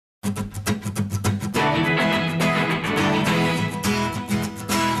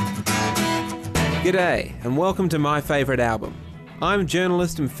G'day, and welcome to My Favourite Album. I'm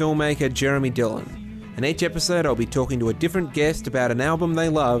journalist and filmmaker Jeremy Dillon, and each episode I'll be talking to a different guest about an album they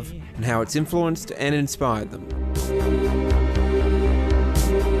love and how it's influenced and inspired them.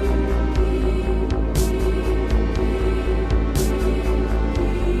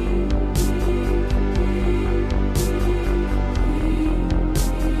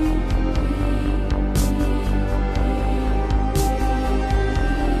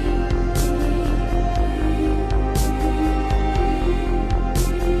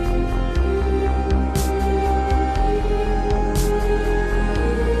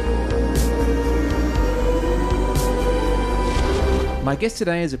 My guest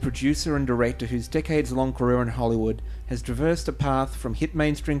today is a producer and director whose decades-long career in Hollywood has traversed a path from hit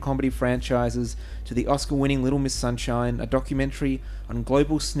mainstream comedy franchises to the Oscar-winning Little Miss Sunshine, a documentary on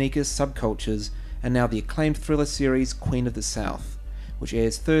global sneakers subcultures, and now the acclaimed thriller series Queen of the South, which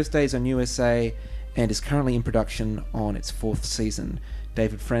airs Thursdays on USA and is currently in production on its 4th season.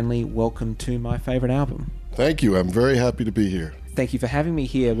 David Friendly, welcome to My Favourite Album. Thank you. I'm very happy to be here. Thank you for having me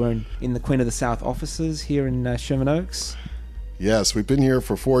here. We're in the Queen of the South offices here in Sherman Oaks. Yes, we've been here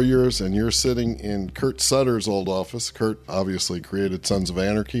for 4 years, and you're sitting in Kurt Sutter's old office. Kurt obviously created Sons of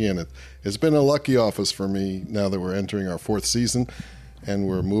Anarchy, and it's been a lucky office for me now that we're entering our 4th season, and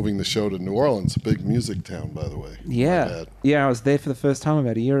we're moving the show to New Orleans, a big music town, by the way. Yeah, I was there for the first time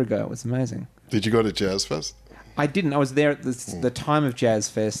about a year ago. It was amazing. Did you go to Jazz Fest? I didn't. I was there at the time of Jazz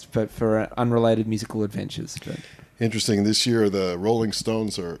Fest, but for unrelated musical adventures. But. Interesting. This year, the Rolling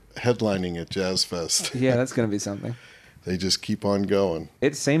Stones are headlining at Jazz Fest. Yeah, that's going to be something. They just keep on going.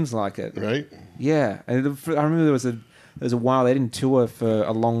 It seems like it. Right? Yeah. I remember there was a while they didn't tour for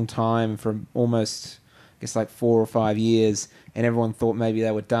a long time, for almost, I guess, like 4 or 5 years, and everyone thought maybe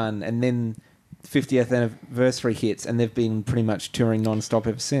they were done. And then 50th anniversary hits, and they've been pretty much touring non-stop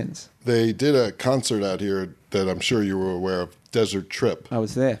ever since. They did a concert out here that I'm sure you were aware of, Desert Trip. I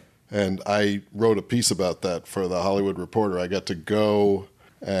was there. And I wrote a piece about that for the Hollywood Reporter. I got to go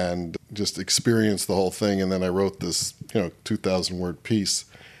and just experience the whole thing, and then I wrote this 2,000-word piece,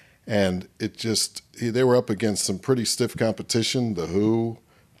 and they were up against some pretty stiff competition. The Who,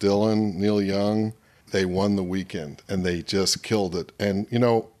 Dylan, Neil Young, they won the weekend, and they just killed it. And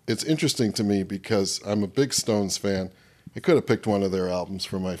it's interesting to me because I'm a big Stones fan. I could have picked one of their albums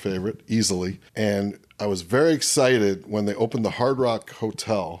for my favorite easily, and I was very excited when they opened the Hard Rock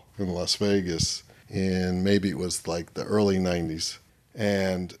Hotel in Las Vegas in maybe it was like the early 90s.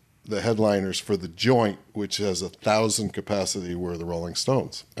 And the headliners for The Joint, which has 1,000 capacity, were the Rolling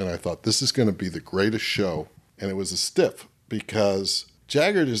Stones. And I thought, this is going to be the greatest show. And it was a stiff because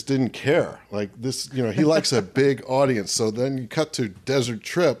Jagger just didn't care. Like this, he likes a big audience. So then you cut to Desert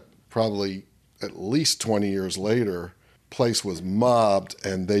Trip, probably at least 20 years later, place was mobbed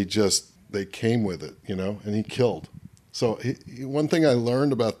and they came with it, and he killed. So one thing I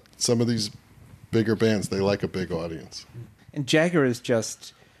learned about some of these bigger bands, they like a big audience. And Jagger is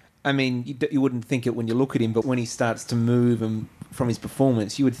just, you wouldn't think it when you look at him, but when he starts to move and from his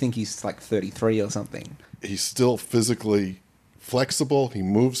performance, you would think he's like 33 or something. He's still physically flexible. He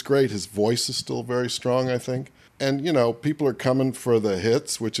moves great. His voice is still very strong, I think. And, people are coming for the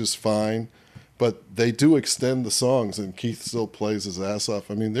hits, which is fine, but they do extend the songs, and Keith still plays his ass off.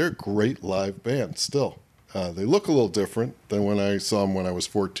 They're a great live band still. They look a little different than when I saw them when I was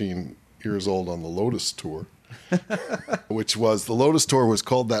 14 years old on the Lotus Tour. The Lotus Tour was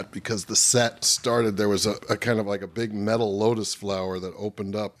called that because the set started, there was a kind of like a big metal lotus flower that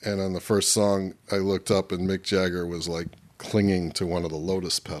opened up, and on the first song I looked up and Mick Jagger was like clinging to one of the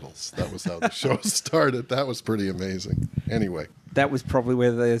lotus petals. That was how the show started. That was pretty amazing. Anyway. That was probably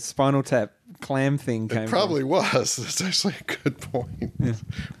where the Spinal Tap clam thing came from. It probably was. That's actually a good point. Yeah.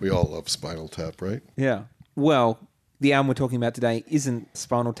 We all love Spinal Tap, right? Yeah. Well, the album we're talking about today isn't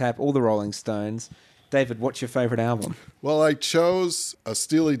Spinal Tap or the Rolling Stones. David, what's your favorite album? Well, I chose a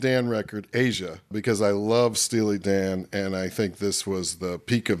Steely Dan record, Asia, because I love Steely Dan, and I think this was the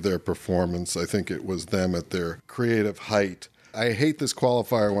peak of their performance. I think it was them at their creative height. I hate this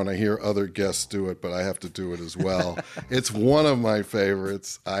qualifier when I hear other guests do it, but I have to do it as well. It's one of my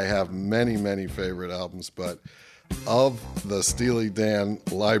favorites. I have many, many favorite albums, but of the Steely Dan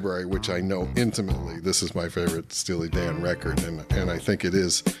library, which I know intimately, this is my favorite Steely Dan record, and I think it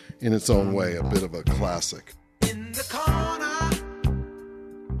is, in its own way, a bit of a classic. In the corner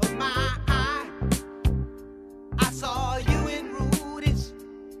of my eye, I saw you in Rudy's.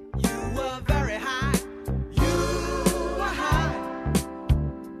 You were very high. You were high.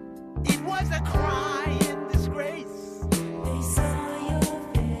 It was a crying disgrace. They saw your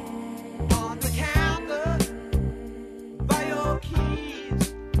face on the counter by your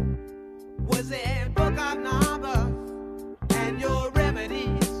keys. Was there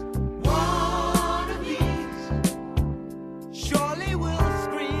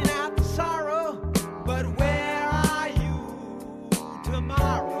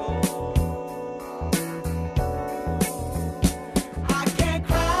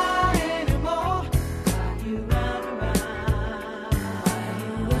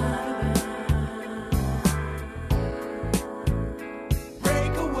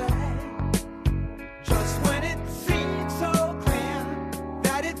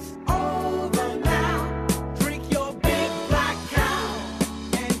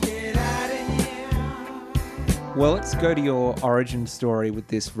Well, let's go to your origin story with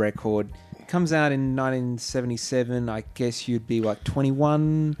this record. It comes out in 1977. I guess you'd be,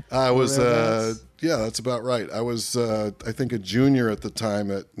 21? I was, yeah, that's about right. I was, I think, a junior at the time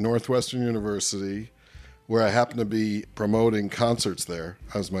at Northwestern University, where I happened to be promoting concerts there.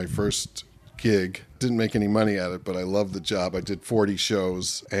 That was my first gig. Didn't make any money at it, but I loved the job. I did 40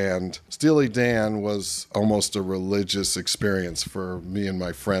 shows, and Steely Dan was almost a religious experience for me and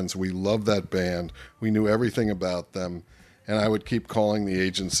my friends. We loved that band. We knew everything about them, and I would keep calling the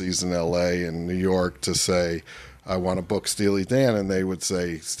agencies in LA and New York to say, I want to book Steely Dan, and they would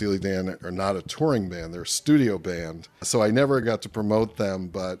say, Steely Dan are not a touring band, they're a studio band. So I never got to promote them,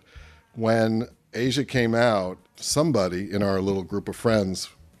 but when Asia came out, somebody in our little group of friends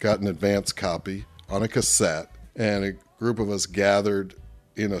got an advance copy on a cassette, and a group of us gathered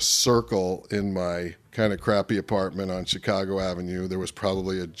in a circle in my kind of crappy apartment on Chicago Avenue. There was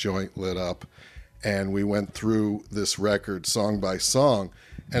probably a joint lit up, and we went through this record song by song.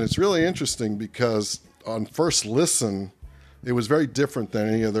 And it's really interesting because on first listen, it was very different than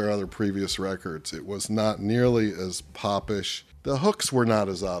any of their other previous records. It was not nearly as popish. The hooks were not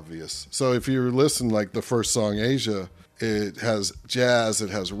as obvious. So if you listen, like the first song, Asia, it has jazz,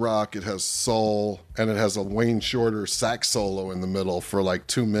 it has rock, it has soul, and it has a Wayne Shorter sax solo in the middle for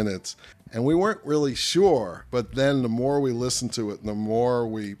 2 minutes. And we weren't really sure, but then the more we listened to it, and the more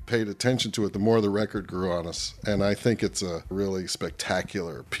we paid attention to it, the more the record grew on us. And I think it's a really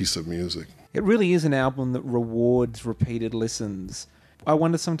spectacular piece of music. It really is an album that rewards repeated listens. I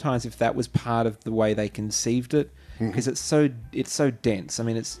wonder sometimes if that was part of the way they conceived it, because it's so dense. I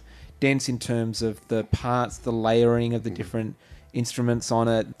mean, it's dense in terms of the parts, the layering of the different instruments on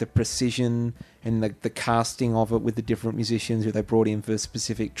it, the precision and the casting of it with the different musicians who they brought in for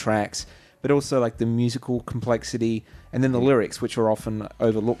specific tracks, but also the musical complexity and then the lyrics, which are often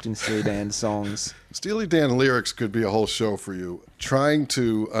overlooked in Steely Dan songs. Steely Dan lyrics could be a whole show for you. Trying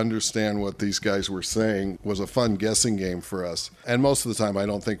to understand what these guys were saying was a fun guessing game for us. And most of the time, I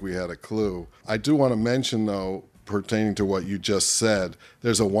don't think we had a clue. I do want to mention, though, pertaining to what you just said,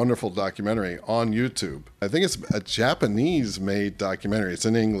 there's a wonderful documentary on YouTube. I think it's a Japanese-made documentary. It's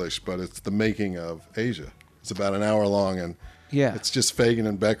in English, but it's the making of Asia. It's about an hour long, and it's just Fagen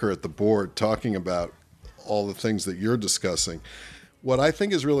and Becker at the board talking about all the things that you're discussing. What I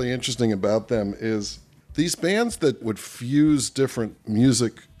think is really interesting about them is these bands that would fuse different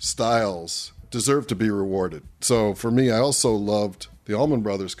music styles deserve to be rewarded. So for me, I also loved the Allman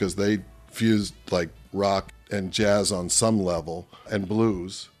Brothers because they fused rock and jazz on some level and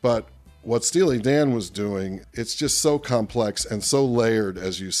blues. But what Steely Dan was doing, it's just so complex and so layered,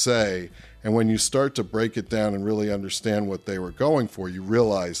 as you say. And when you start to break it down and really understand what they were going for, you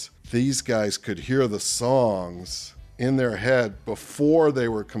realize these guys could hear the songs in their head before they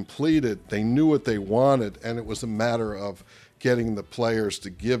were completed. They knew what they wanted, and it was a matter of getting the players to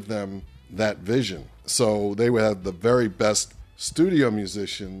give them that vision. So they would have the very best studio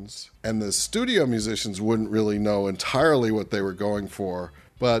musicians, and the studio musicians wouldn't really know entirely what they were going for,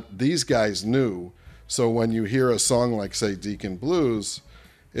 but these guys knew. So when you hear a song like, say, Deacon Blues,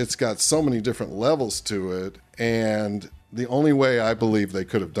 it's got so many different levels to it, and the only way I believe they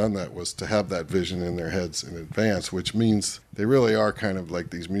could have done that was to have that vision in their heads in advance, which means they really are kind of like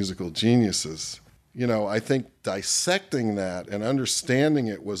these musical geniuses. I think dissecting that and understanding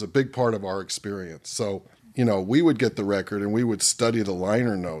it was a big part of our experience. So we would get the record and we would study the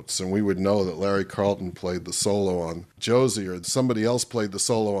liner notes, and we would know that Larry Carlton played the solo on Josie, or somebody else played the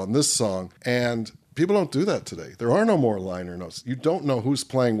solo on this song. And people don't do that today. There are no more liner notes. You don't know who's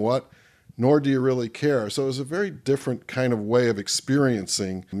playing what, nor do you really care. So it was a very different kind of way of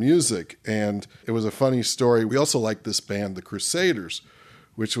experiencing music. And it was a funny story. We also liked this band, the Crusaders,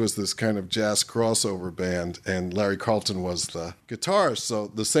 which was this kind of jazz crossover band, and Larry Carlton was the guitarist. So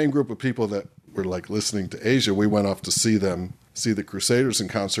the same group of people that were listening to Asia, we went off to see the Crusaders in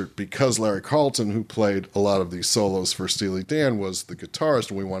concert because Larry Carlton, who played a lot of these solos for Steely Dan, was the guitarist,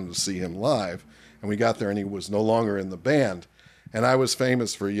 and we wanted to see him live. And we got there, and he was no longer in the band. And I was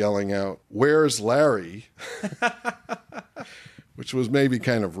famous for yelling out, "Where's Larry?" which was maybe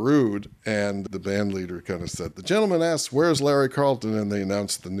kind of rude. And the band leader kind of said, "The gentleman asked, where's Larry Carlton?" And they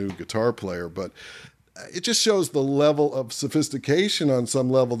announced the new guitar player. But it just shows the level of sophistication on some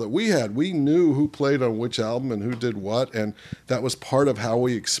level that we had. We knew who played on which album and who did what, and that was part of how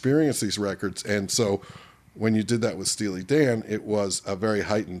we experienced these records. And so when you did that with Steely Dan, it was a very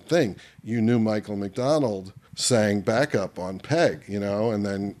heightened thing. You knew Michael McDonald sang backup on Peg, and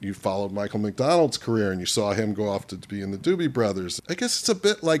then you followed Michael McDonald's career and you saw him go off to be in the Doobie Brothers. I guess it's a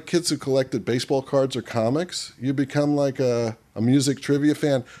bit like kids who collected baseball cards or comics. You become like a a music trivia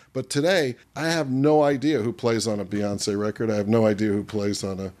fan. But today, I have no idea who plays on a Beyonce record. I have no idea who plays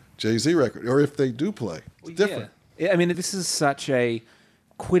on a Jay-Z record, or if they do play. It's different. Yeah. I mean, this is such a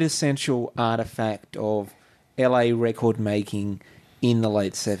quintessential artifact of LA record making in the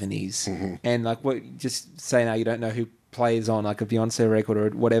late 70s. Mm-hmm. And like what just say now you don't know who plays on like a Beyonce record or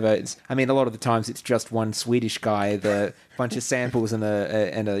whatever. I mean, a lot of the times it's just one Swedish guy, the bunch of samples and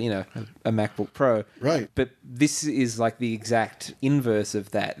a you know, a MacBook Pro. Right. But this is like the exact inverse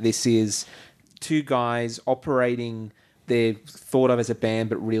of that. This is two guys operating, they're thought of as a band,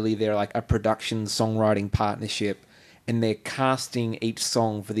 but really they're like a production songwriting partnership. And they're casting each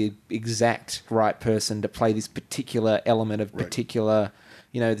song for the exact right person to play this particular element of particular,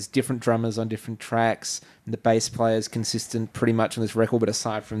 you know, there's different drummers on different tracks, and the bass player's consistent pretty much on this record, but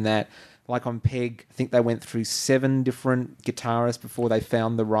aside from that, like on Peg, I think they went through 7 different guitarists before they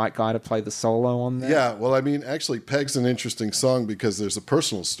found the right guy to play the solo on that. Yeah, well, I mean, actually, Peg's an interesting song because there's a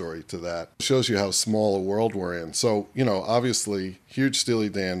personal story to that. It shows you how small a world we're in. So, you know, obviously, huge Steely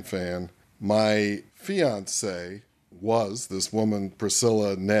Dan fan. My fiance was this woman,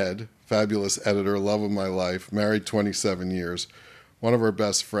 Priscilla Ned, fabulous editor, love of my life, married 27 years. One of her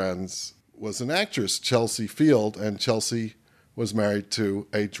best friends was an actress, Chelsea Field, and Chelsea was married to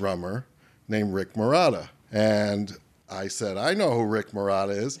a drummer named Rick Marotta. And I said, I know who Rick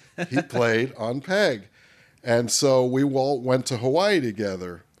Marotta is. He played on Peg. And so we all went to Hawaii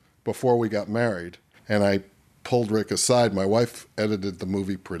together before we got married. And I pulled Rick aside. My wife edited the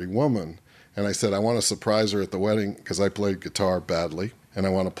movie Pretty Woman. And I said, I want to surprise her at the wedding because I played guitar badly, and I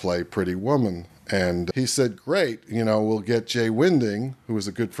want to play Pretty Woman. And he said, great, you know, we'll get Jay Winding, who was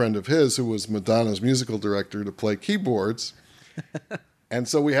a good friend of his, who was Madonna's musical director, to play keyboards. And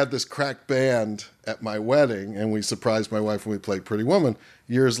so we had this crack band at my wedding, and we surprised my wife when we played Pretty Woman.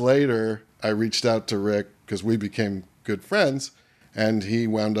 Years later, I reached out to Rick because we became good friends, and he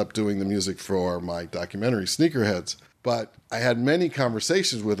wound up doing the music for my documentary, Sneakerheads. But I had many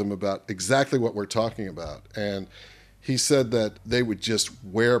conversations with him about exactly what we're talking about. And he said that they would just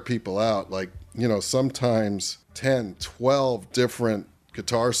wear people out. Like, you know, sometimes 10, 12 different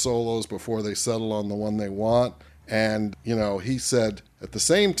guitar solos before they settle on the one they want. And, you know, he said at the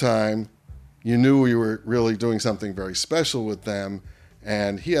same time, you knew you were really doing something very special with them.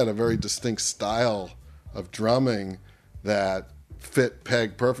 And he had a very distinct style of drumming that fit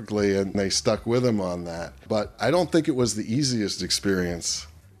Peg perfectly, and they stuck with him on that. But I don't think it was the easiest experience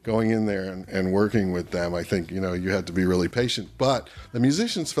going in there and working with them. I think, you know, you had to be really patient. But the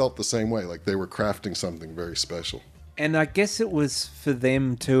musicians felt the same way, like they were crafting something very special. And I guess it was for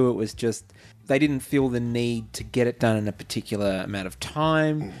them too, it was just they didn't feel the need to get it done in a particular amount of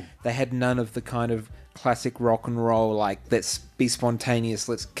time. Mm-hmm. They had none of the kind of classic rock and roll, like, let's be spontaneous,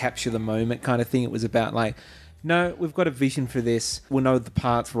 let's capture the moment kind of thing. It was about like, no, we've got a vision for this. We'll know the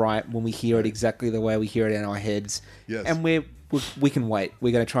parts right when we hear it exactly the way we hear it in our heads. Yes. And we can wait.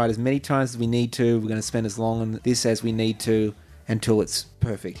 We're going to try it as many times as we need to. We're going to spend as long on this as we need to until it's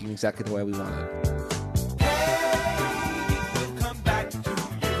perfect and exactly the way we want it.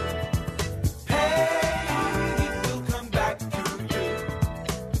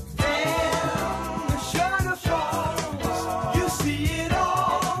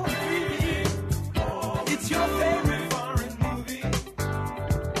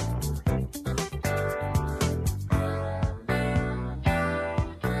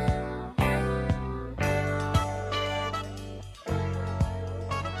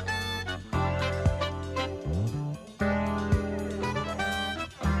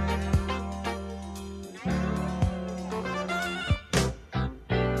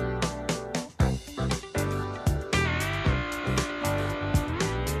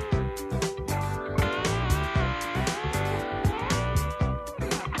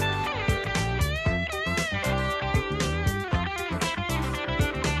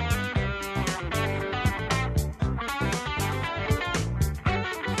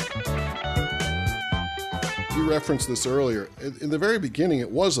 You referenced this earlier. In the very beginning,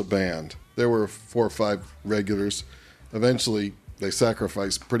 it was a band. There were 4 or 5 regulars. Eventually, they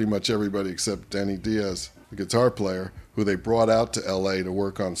sacrificed pretty much everybody except Denny Diaz, the guitar player, who they brought out to L.A. to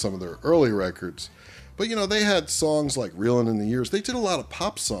work on some of their early records. But, you know, they had songs like Reelin' in the Years. They did a lot of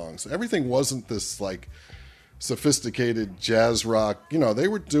pop songs. Everything wasn't this, like, sophisticated jazz rock. You know, they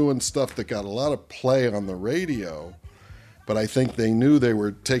were doing stuff that got a lot of play on the radio. But I think they knew they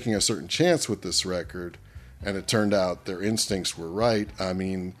were taking a certain chance with this record. And it turned out their instincts were right. I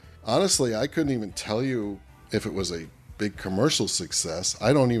mean, honestly, I couldn't even tell you if it was a big commercial success.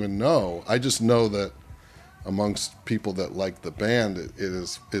 I don't even know. I just know that amongst people that like the band, it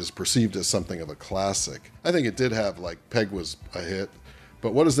is perceived as something of a classic. I think it did have, like, Peg was a hit,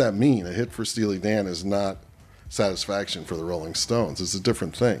 but what does that mean? A hit for Steely Dan is not Satisfaction for the Rolling Stones. It's a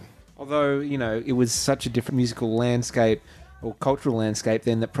different thing. Although, you know, it was such a different musical landscape or cultural landscape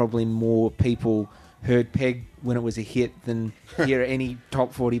then that probably more people heard Peg when it was a hit than hear any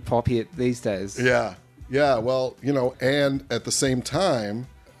top 40 pop hit these days. Yeah, well, you know, and at the same time,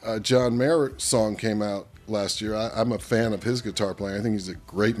 John Mayer song came out last year. I'm a fan of his guitar playing. I think he's a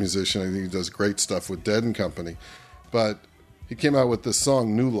great musician. I think he does great stuff with Dead and Company. But he came out with this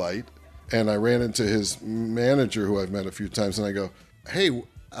song, New Light, and I ran into his manager, who I've met a few times, and I go, hey,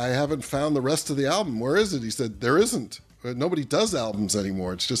 I haven't found the rest of the album. Where is it? He said, there isn't. Nobody does albums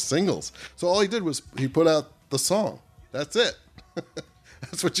anymore. It's just singles. So all he did was he put out the song. That's it.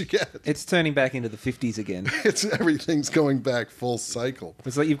 That's what you get. It's turning back into the 50s again. Everything's going back full cycle.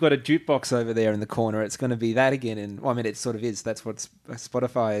 It's like you've got a jukebox over there in the corner. It's going to be that again. And well, I mean, it sort of is. That's what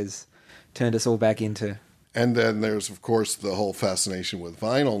Spotify has turned us all back into. And then there's, of course, the whole fascination with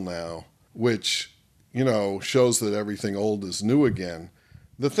vinyl now, which, you know, shows that everything old is new again.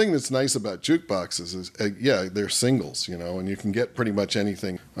 The thing that's nice about jukeboxes is, they're singles, you know, and you can get pretty much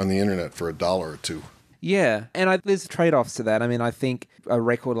anything on the internet for $1 or $2. Yeah, and there's trade-offs to that. I mean, I think a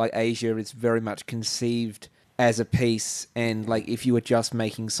record like Asia is very much conceived as a piece, and like if you were just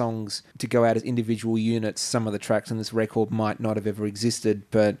making songs to go out as individual units, some of the tracks on this record might not have ever existed,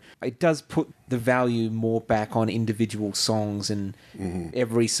 but it does put the value more back on individual songs, and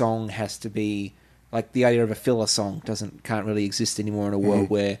every song has to be... Like the idea of a filler song can't really exist anymore in a world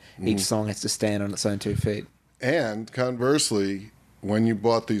where each song has to stand on its own 2 feet. And conversely, when you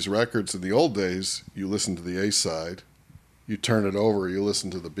bought these records in the old days, you listened to the A side, you turn it over, you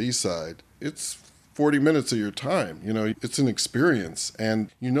listen to the B side. It's 40 minutes of your time. You know, it's an experience, and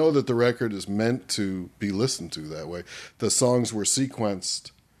you know that the record is meant to be listened to that way. The songs were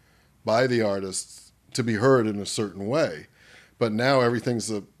sequenced by the artists to be heard in a certain way. But now everything's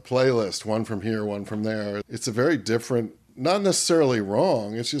a playlist, one from here, one from there. It's a very different, not necessarily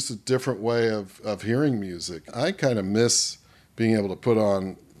wrong, it's just a different way of hearing music. I kind of miss being able to put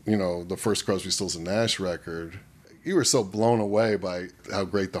on, you know, the first Crosby, Stills and Nash record. You were so blown away by how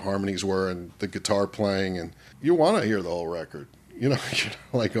great the harmonies were and the guitar playing, and you want to hear the whole record. You know, you're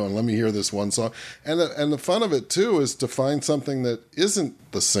like going, let me hear this one song. And the fun of it, too, is to find something that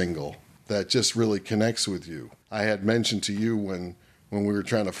isn't the single that just really connects with you. I had mentioned to you when we were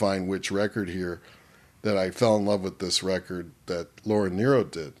trying to find which record here that I fell in love with this record that Laura Nyro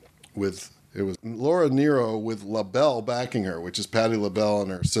did. It was Laura Nyro with LaBelle backing her, which is Patti LaBelle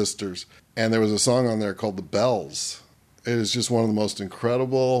and her sisters. And there was a song on there called The Bells. It is just one of the most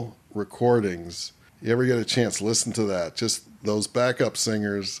incredible recordings. You ever get a chance, listen to that. Just those backup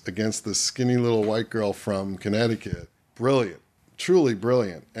singers against this skinny little white girl from Connecticut. Brilliant. Truly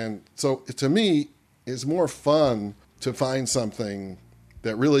brilliant. And so to me, it's more fun to find something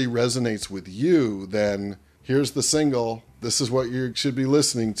that really resonates with you than here's the single, this is what you should be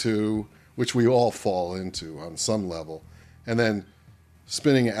listening to, which we all fall into on some level. And then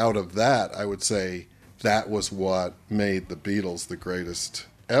spinning out of that, I would say that was what made the Beatles the greatest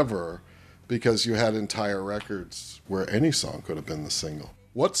ever, because you had entire records where any song could have been the single.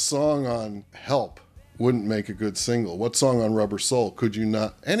 What song on Help wouldn't make a good single? What song on Rubber Soul could you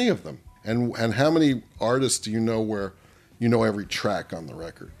not? Any of them. And how many artists do you know where you know every track on the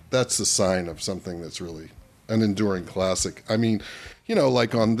record? That's a sign of something that's really an enduring classic. I mean, you know,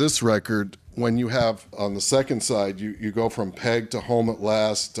 like on this record, when you have on the second side, you go from Peg to Home at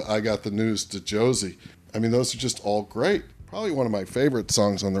Last to I Got the News to Josie. I mean, those are just all great. Probably one of my favorite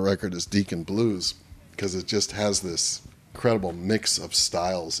songs on the record is Deacon Blues, because it just has this incredible mix of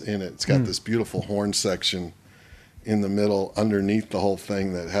styles in it. It's got this beautiful horn section in the middle, underneath the whole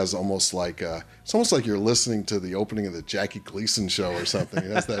thing, that has almost like it's almost like you're listening to the opening of the Jackie Gleason show or something. It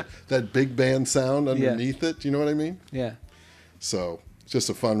has that big band sound underneath it. Do you know what I mean? Yeah. So it's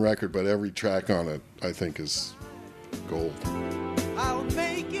just a fun record, but every track on it, I think, is gold. I'll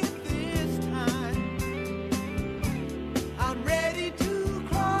make it this time. I'm ready to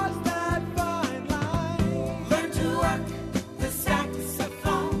cross that fine line. Learn to work the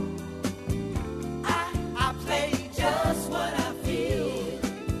saxophone. I play just what I feel.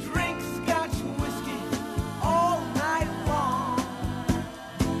 Drink Scotch whiskey all night long.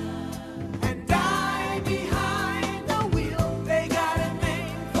 And die behind the wheel. They got a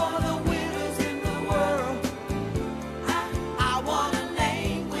name for the winners in the world. I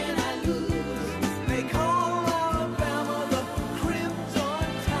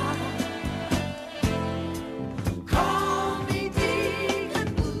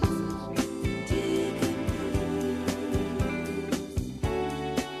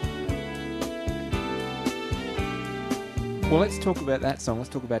Well, let's talk about that song. Let's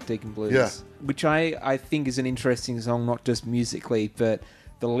talk about Deacon Blues. Yeah. Which I think is an interesting song, not just musically, but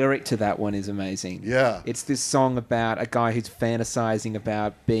the lyric to that one is amazing. Yeah. It's this song about a guy who's fantasizing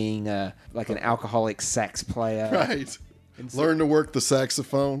about being like an alcoholic sax player. Right. And so- Learn to work the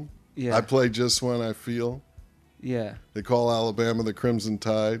saxophone. Yeah. I play just when I feel. Yeah. They call Alabama the Crimson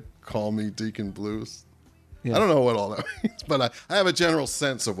Tide. Call me Deacon Blues. Yeah. I don't know what all that means, but I have a general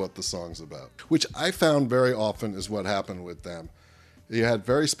sense of what the song's about, which I found very often is what happened with them. You had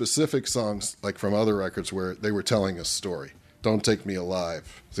very specific songs, like from other records, where they were telling a story. Don't Take Me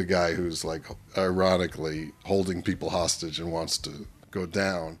Alive. It's a guy who's, like, ironically holding people hostage and wants to go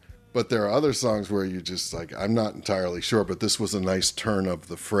down. But there are other songs where you just, like, I'm not entirely sure, but this was a nice turn of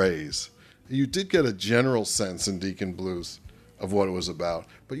the phrase. You did get a general sense in Deacon Blues of what it was about,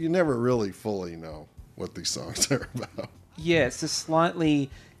 but you never really fully know what these songs are about. Yeah, it's a slightly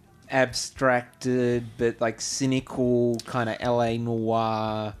abstracted but like cynical kind of LA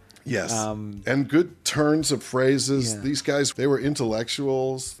noir. Yes. And good turns of phrases. Yeah. These guys, they were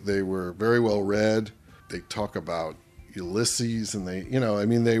intellectuals. They were very well read. They talk about Ulysses and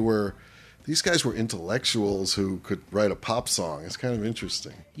these guys were intellectuals who could write a pop song. It's kind of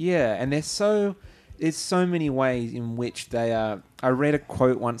interesting. Yeah, and there's so many ways in which they are. I read a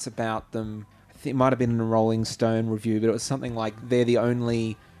quote once about them. I think it might have been in a Rolling Stone review, but it was something like they're the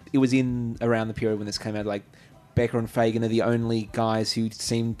only. It was in around the period when this came out. Like Becker and Fagen are the only guys who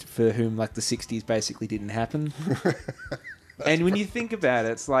seemed for whom like the '60s basically didn't happen. And when you think about it,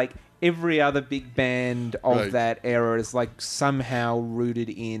 it's like every other big band of Right. that era is like somehow rooted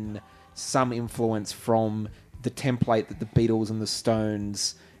in some influence from the template that the Beatles and the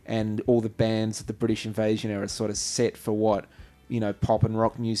Stones and all the bands of the British Invasion era sort of set for what, you know, pop and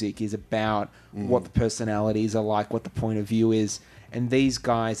rock music is about, what the personalities are like, what the point of view is. And these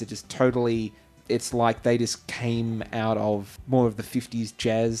guys are just totally, it's like they just came out of more of the 50s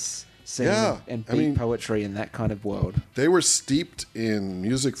jazz scene Yeah, and I beat mean- poetry in that kind of world. They were steeped in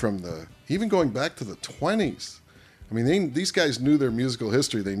music from even going back to the 20s. I mean, these guys knew their musical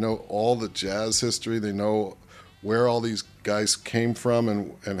history. They know all the jazz history. They know where all these guys came from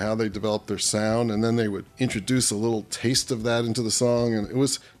and how they developed their sound. And then they would introduce a little taste of that into the song.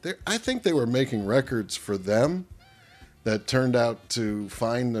 And I think they were making records for them that turned out to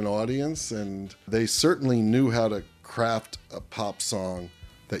find an audience. And they certainly knew how to craft a pop song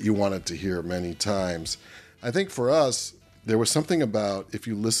that you wanted to hear many times. I think for us, there was something about if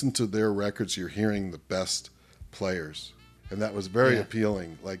you listen to their records, you're hearing the best players. And that was very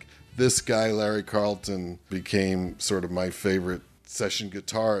appealing. Like this guy, Larry Carlton, became sort of my favorite session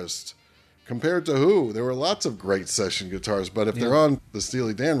guitarist. Compared to who? There were lots of great session guitars, but if they're on the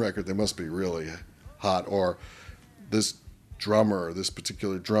Steely Dan record, they must be really hot. Or this drummer, this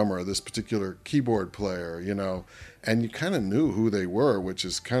particular keyboard player, you know. And you kind of knew who they were, which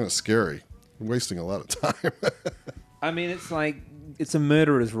is kind of scary. I'm wasting a lot of time. I mean, it's like, it's a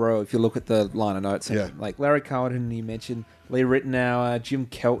murderer's row if you look at the line of notes. Yeah. Like Larry Carlton, you mentioned, Lee Ritenour, Jim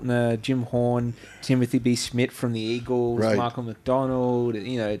Keltner, Jim Horn, Timothy B. Schmidt from the Eagles, Right. Michael McDonald,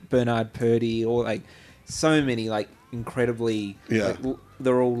 you know, Bernard Purdy, all like so many like incredibly, Yeah. like,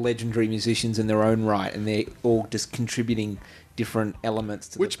 they're all legendary musicians in their own right, and they're all just contributing different elements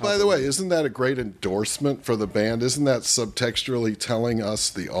to Which, the by puzzle. the way, isn't that a great endorsement for the band? Isn't that subtextually telling us,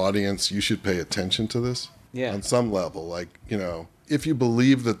 the audience, you should pay attention to this? Yeah. On some level, like, you know, if you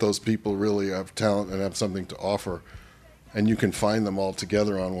believe that those people really have talent and have something to offer, and you can find them all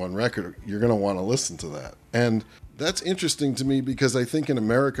together on one record, you're going to want to listen to that. And that's interesting to me because I think in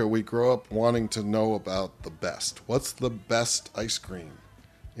America we grow up wanting to know about the best. What's the best ice cream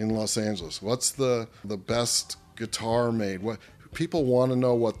in Los Angeles? What's the best guitar made? What people want to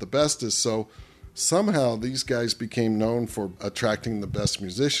know what the best is. So somehow these guys became known for attracting the best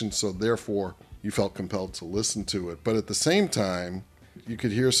musicians, so therefore you felt compelled to listen to it. But at the same time, you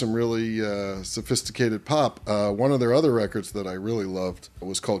could hear some really sophisticated pop. One of their other records that I really loved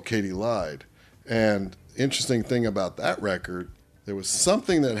was called Katie Lied. And interesting thing about that record, there was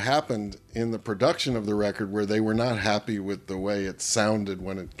something that happened in the production of the record where they were not happy with the way it sounded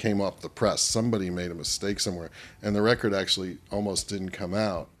when it came off the press. Somebody made a mistake somewhere, and the record actually almost didn't come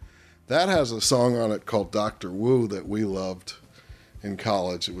out. That has a song on it called Dr. Wu that we loved in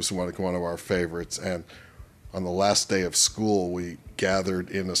college. It was one of our favorites. And on the last day of school, we gathered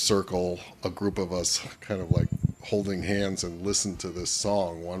in a circle, a group of us kind of like holding hands, and listened to this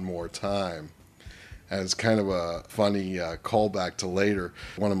song one more time. And it's kind of a funny callback to later.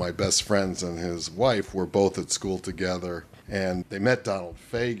 One of my best friends and his wife were both at school together, and they met Donald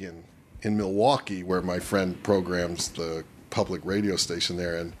Fagen in Milwaukee, where my friend programs the public radio station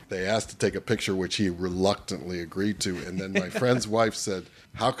there, and they asked to take a picture, which he reluctantly agreed to. And then my friend's wife said,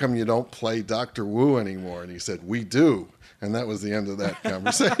 "How come you don't play Dr. Wu anymore?" And he said, "We do." And that was the end of that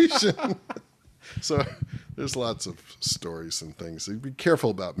conversation. So there's lots of stories and things. So be careful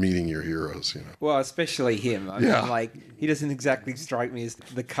about meeting your heroes, you know. Well, especially him. I mean, Yeah. like, he doesn't exactly strike me as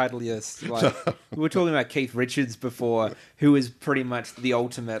the cuddliest. Like, we were talking about Keith Richards before, who is pretty much the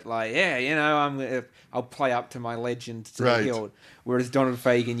ultimate, like, yeah, you know, I'll play up to my legend to the Right. hilt. Whereas Donald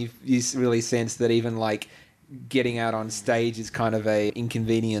Fagen, you really sense that even, like, getting out on stage is kind of a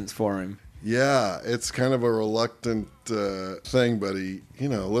inconvenience for him. Yeah, it's kind of a reluctant thing, but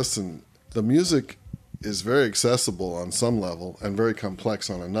listen, the music is very accessible on some level and very complex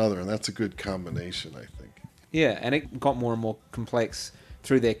on another, and that's a good combination, I think. Yeah, and it got more and more complex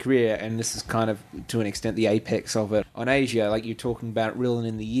through their career, and this is kind of, to an extent, the apex of it. On Asia, like you're talking about Reelin'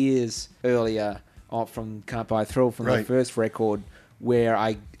 in the Years earlier, from Can't Buy a Thrill from their Right. first record, where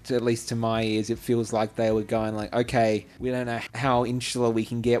at least to my ears, it feels like they were going like, okay, we don't know how insular we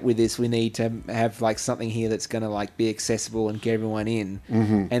can get with this. We need to have like something here that's going to like be accessible and get everyone in.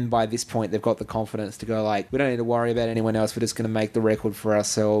 Mm-hmm. And by this point, they've got the confidence to go like, we don't need to worry about anyone else. We're just going to make the record for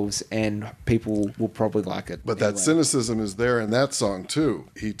ourselves, and people will probably like it. But that cynicism is there in that song too.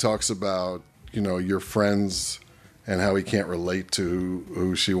 He talks about, your friends and how he can't relate to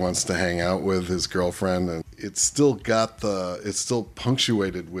who she wants to hang out with, his girlfriend, and it's still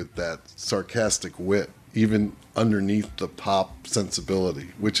punctuated with that sarcastic wit, even underneath the pop sensibility,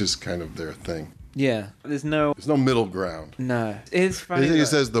 which is kind of their thing. Yeah, there's no middle ground. No, it's funny. He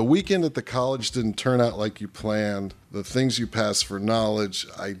says, the weekend at the college didn't turn out like you planned. The things you pass for knowledge,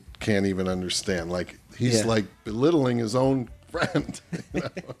 I can't even understand. Like, he's like belittling his own friend.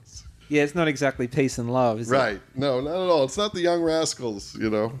 Yeah, it's not exactly peace and love, is it? Right. No, not at all. It's not the Young Rascals,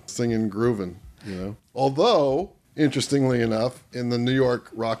 singing grooving, Although, interestingly enough, in the New York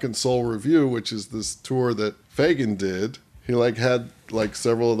Rock and Soul Review, which is this tour that Fagen did, he had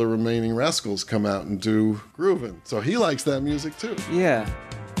several of the remaining Rascals come out and do grooving. So he likes that music too. Yeah.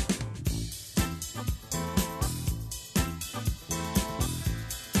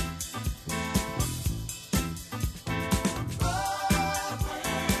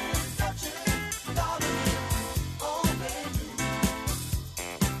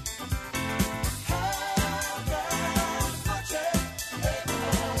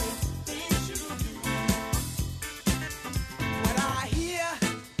 When I hear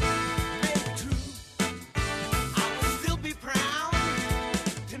it true, I will still be proud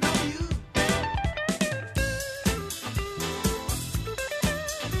to know you.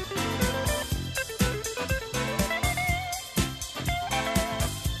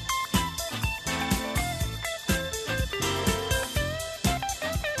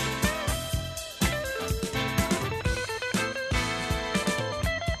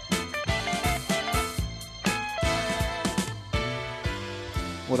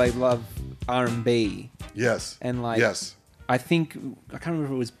 Well, they love R&B. Yes. And yes. I think, I can't remember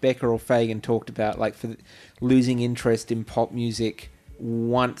if it was Becker or Fagen talked about losing interest in pop music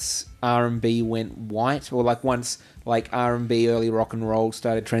once R&B went white, or once R&B early rock and roll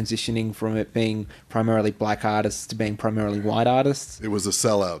started transitioning from it being primarily black artists to being primarily white artists. It was a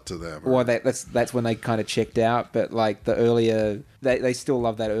sellout to them. Well, that's when they kind of checked out, but the earlier, they still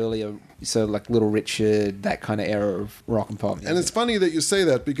love that earlier, so Little Richard, that kind of era of rock and pop music. And it's funny that you say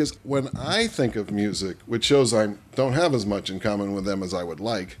that, because when I think of music, which shows I don't have as much in common with them as I would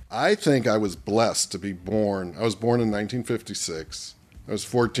like, I think I was blessed to be born. I was born in 1956. I was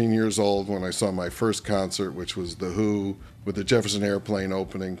 14 years old when I saw my first concert, which was The Who, with the Jefferson Airplane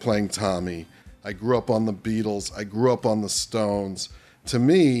opening, playing Tommy. I grew up on the Beatles. I grew up on the Stones. To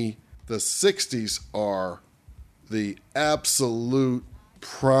me, the 60s are the absolute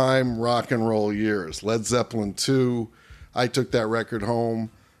prime rock and roll years. Led Zeppelin 2, I took that record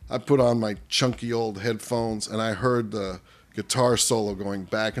home. I put on my chunky old headphones, and I heard the guitar solo going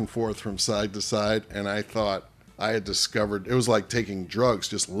back and forth from side to side, and I thought I had discovered, it was like taking drugs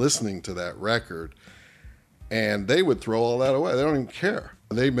just listening to that record. And they would throw all that away. They don't even care.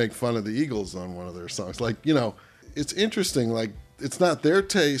 They make fun of the Eagles on one of their songs. It's interesting. It's not their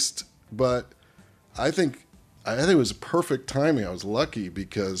taste, but I think it was perfect timing. I was lucky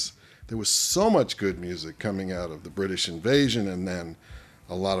because there was so much good music coming out of the British invasion, and then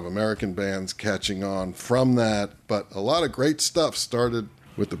a lot of American bands catching on from that. But a lot of great stuff started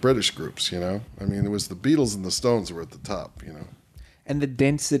with the British groups, I mean, it was the Beatles and the Stones were at the top, And the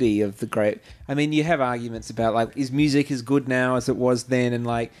density of the great... I mean, you have arguments about, is music as good now as it was then?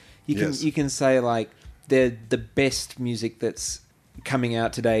 And, you can say, the best music that's coming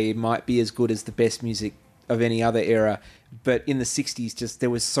out today might be as good as the best music of any other era. But in the 60s, just there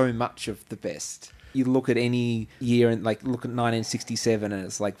was so much of the best. You look at any year and like look at 1967 and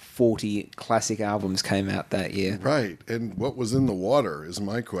it's like 40 classic albums came out that year. Right. And what was in the water is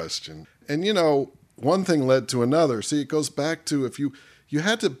my question. And, you know, one thing led to another. See, it goes back to if you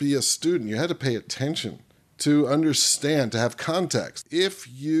had to be a student, you had to pay attention to understand, to have context. If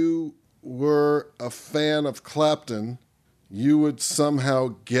you were a fan of Clapton, you would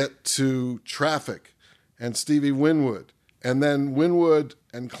somehow get to Traffic and Stevie Winwood. And then Winwood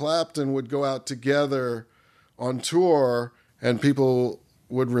and Clapton would go out together on tour, and people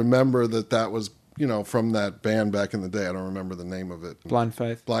would remember that was, you know, from that band back in the day. I don't remember the name of it. Blind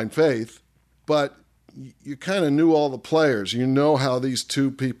Faith. Blind Faith. But you kind of knew all the players. You know how these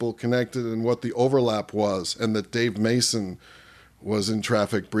two people connected and what the overlap was, and that Dave Mason was in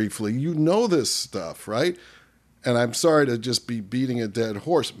Traffic briefly. You know this stuff, right? And I'm sorry to just be beating a dead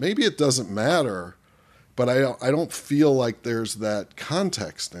horse. Maybe it doesn't matter, but I don't feel like there's that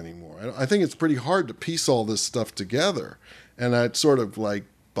context anymore. I think it's pretty hard to piece all this stuff together, and that sort of like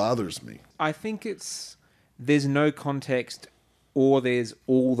bothers me. I think there's no context, or there's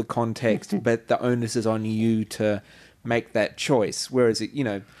all the context, but the onus is on you to make that choice. Whereas,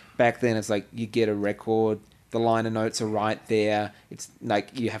 back then it's like you get a record, the liner notes are right there. It's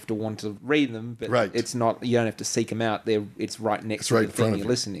like you have to want to read them, but right. It's not. You don't have to seek them out. It's right next to right the thing you're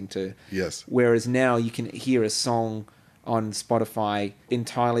listening to. Yes. Whereas now you can hear a song on Spotify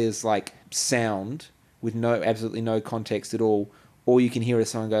entirely as like sound with absolutely no context at all. Or you can hear a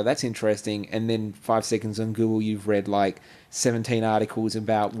song and go, that's interesting, and then 5 seconds on Google you've read like 17 articles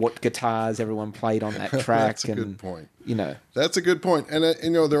about what guitars everyone played on that track. That's a good point. That's a good point. And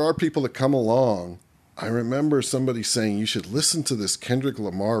there are people that come along. I remember somebody saying you should listen to this Kendrick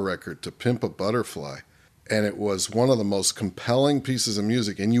Lamar record, To Pimp a Butterfly. And it was one of the most compelling pieces of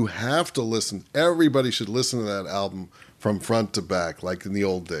music. And you have to listen. Everybody should listen to that album from front to back, like in the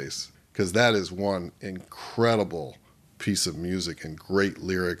old days. Because that is one incredible piece of music and great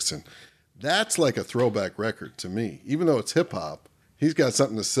lyrics. And that's like a throwback record to me. Even though it's hip-hop, he's got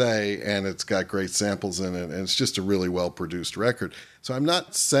something to say, and it's got great samples in it, and it's just a really well-produced record. So I'm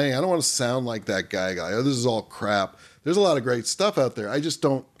not saying, I don't want to sound like that guy, oh, this is all crap. There's a lot of great stuff out there.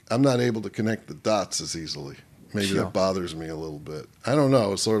 I'm not able to connect the dots as easily. Maybe Sure. That bothers me a little bit. I don't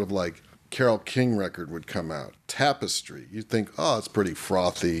know. It's sort of like Carole King record would come out. Tapestry. You'd think, oh, it's pretty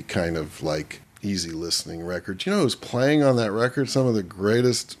frothy, kind of like easy listening record. You know who's playing on that record? Some of the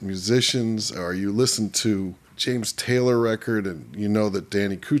greatest musicians. Or you listen to James Taylor record and you know that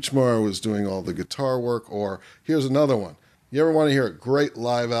Danny Kuchmar was doing all the guitar work. Or here's another one. You ever want to hear a great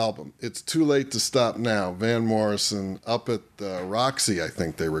live album? It's Too Late to Stop Now. Van Morrison up at Roxy, I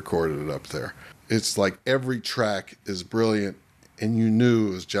think they recorded it up there. It's like every track is brilliant, and you knew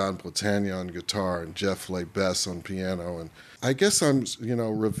it was John Platania on guitar and Jeff LeBess on piano. And I guess I'm,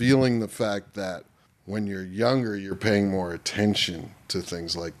 revealing the fact that when you're younger, you're paying more attention to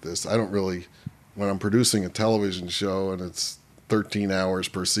things like this. I don't really, when I'm producing a television show and it's 13 hours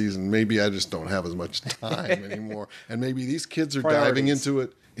per season, maybe I just don't have as much time anymore. And maybe these kids are diving into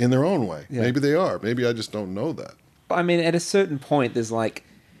it in their own way. Yeah. Maybe they are. Maybe I just don't know that. I mean, at a certain point, there's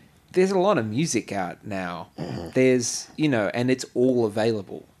a lot of music out now. Mm-hmm. There's, and it's all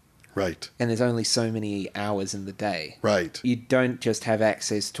available. Right. And there's only so many hours in the day. Right. You don't just have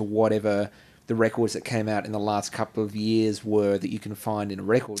access to whatever the records that came out in the last couple of years were that you can find in a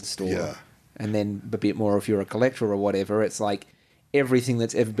record store. Yeah. And then a bit more if you're a collector or whatever. It's like everything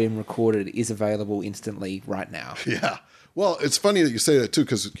that's ever been recorded is available instantly right now. Yeah. Well, it's funny that you say that, too,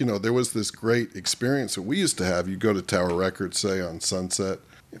 because, there was this great experience that we used to have. You go to Tower Records, say, on Sunset,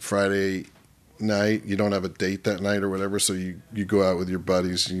 Friday night. You don't have a date that night or whatever, so you go out with your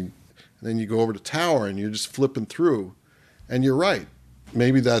buddies. And then you go over to Tower, and you're just flipping through. And you're right.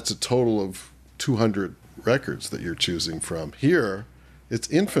 Maybe that's a total of 200 records that you're choosing from. Here, it's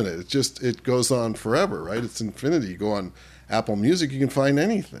infinite. It goes on forever, right? It's infinity. You go on Apple Music, you can find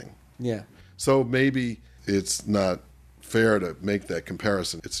anything. Yeah. So maybe it's not fair to make that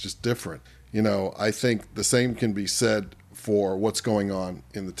comparison. It's just different. I think the same can be said for what's going on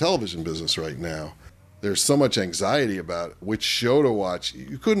in the television business right now. There's so much anxiety about which show to watch.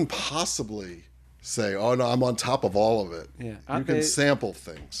 You couldn't possibly say, oh, no, I'm on top of all of it. Yeah. You can sample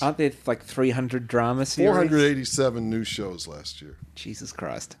things. Aren't there like 300 drama series? 487 new shows last year. Jesus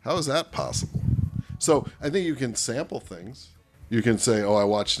Christ. How is that possible? So I think you can sample things. You can say, oh, I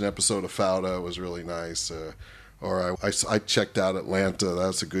watched an episode of Fauda. It was really nice. Or I checked out Atlanta.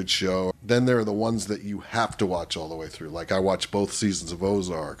 That's a good show. Then there are the ones that you have to watch all the way through. Like I watched both seasons of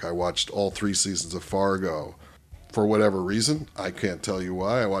Ozark. I watched all 3 seasons of Fargo. for whatever reason. I can't tell you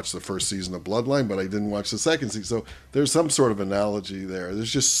why. I watched the first season of Bloodline, but I didn't watch the second season. So there's some sort of analogy there.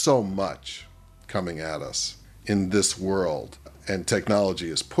 There's just so much coming at us in this world, and technology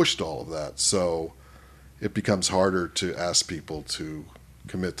has pushed all of that. So it becomes harder to ask people to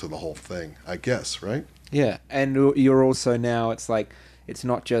commit to the whole thing, I guess, right? Yeah, and you're also now, it's like, it's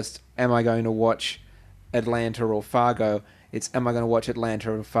not just, am I going to watch Atlanta or Fargo? It's, am I going to watch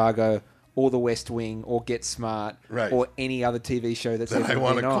Atlanta or Fargo or The West Wing or Get Smart, right, or any other TV show that's that I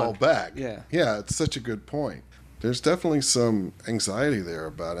want to call back? Yeah. Yeah, it's such a good point. There's definitely some anxiety there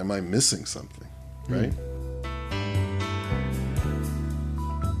about, am I missing something, right?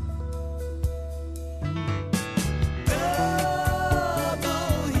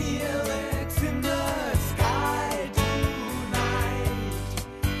 Double helix in the sky tonight.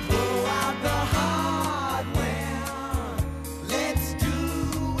 Throw out the hardware. Let's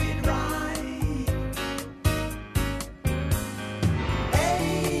do it right.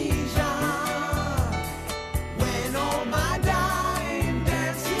 Asia, when all my dime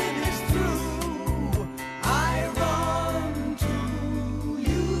dancing is through, I run to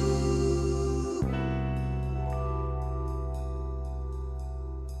you.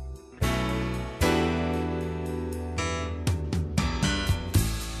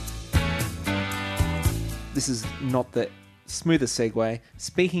 This is not the smoothest segue.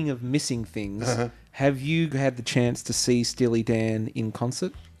 Speaking of missing things, have you had the chance to see Steely Dan in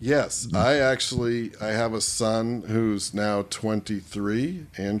concert? Yes, I have a son who's now 23,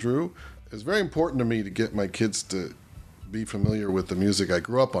 Andrew. It's very important to me to get my kids to be familiar with the music I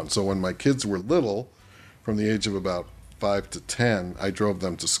grew up on. So when my kids were little, from the age of about 5 to 10, I drove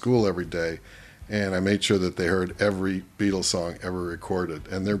them to school every day, and I made sure that they heard every Beatles song ever recorded.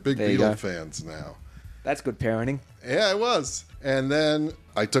 And they're big There you go. Beatle fans now. That's good parenting. Yeah, I was. And then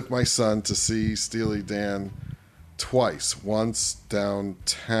I took my son to see Steely Dan twice. Once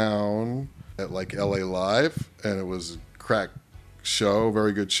downtown at like LA Live, and it was a crack show,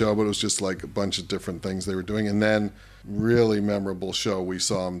 very good show, but it was just like a bunch of different things they were doing. And then really memorable show, we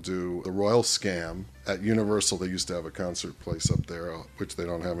saw him do the Royal Scam at Universal. They used to have a concert place up there, which they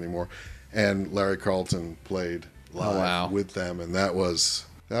don't have anymore. And Larry Carlton played live with them, and that was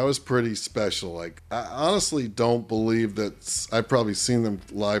pretty special. Like, I honestly don't believe that. I've probably seen them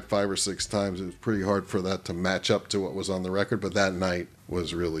live 5 or 6 times. It was pretty hard for that to match up to what was on the record, but that night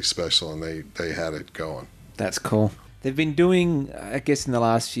was really special, and they had it going. That's cool. They've been doing, I guess in the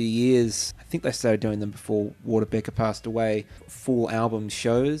last few years, I think they started doing them before Becker passed away, full album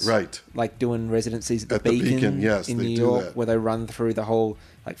shows. Right. Like doing residencies at At the the Beacon, Beacon, yes, in they New do York, that. where they run through the whole,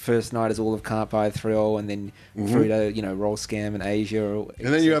 like, first night is all of Can't Buy a Thrill, and then through to, Roll Scam and Asia.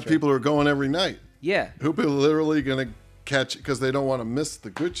 And then you have people who are going every night. Yeah. Who are literally going to catch it because they don't want to miss the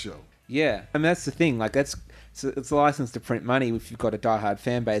good show. Yeah. I mean, that's the thing. Like, it's a license to print money if you've got a diehard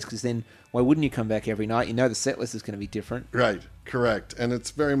fan base, because then why wouldn't you come back every night? You know the set list is going to be different. Right, correct. And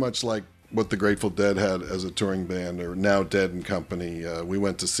it's very much like what the Grateful Dead had as a touring band, or now Dead and Company. We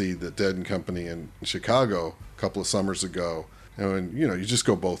went to see the Dead and Company in Chicago a couple of summers ago. And, you just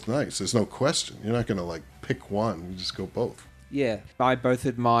go both nights. There's no question. You're not going to, like, pick one. You just go both. Yeah, I both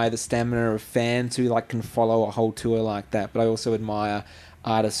admire the stamina of fans who can follow a whole tour like that, but I also admire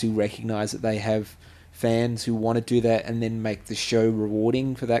artists who recognise that they have fans who want to do that and then make the show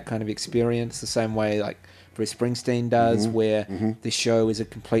rewarding for that kind of experience, the same way like Bruce Springsteen does, where the show is a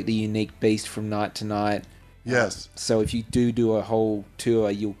completely unique beast from night to night. Yes. So if you do a whole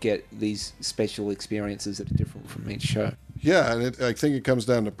tour, you'll get these special experiences that are different from each show. Yeah, and I think it comes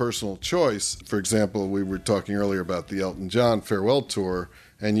down to personal choice. For example, we were talking earlier about the Elton John farewell tour,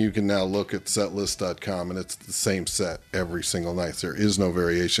 and you can now look at setlist.com, and it's the same set every single night. There is no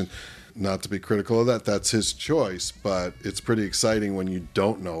variation. Not to be critical of that, that's his choice, but it's pretty exciting when you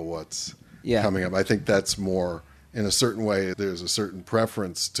don't know what's coming up. I think that's more, in a certain way, there's a certain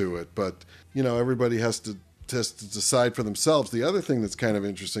preference to it, but, everybody has to decide for themselves. The other thing that's kind of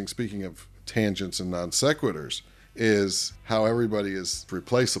interesting, speaking of tangents and non sequiturs, is how everybody is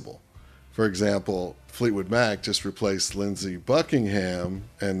replaceable. For example, Fleetwood Mac just replaced Lindsey Buckingham,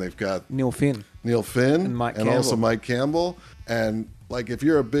 and they've got Neil Finn and Mike and Campbell. also Mike Campbell. And like, if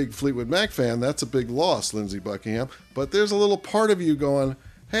you're a big Fleetwood Mac fan, that's a big loss, Lindsey Buckingham. But there's a little part of you going,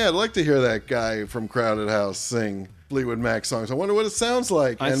 hey, I'd like to hear that guy from Crowded House sing Fleetwood Mac songs. I wonder what it sounds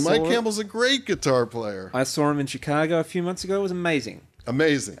like. And Mike Campbell's a great guitar player. I saw him in Chicago a few months ago. It was amazing.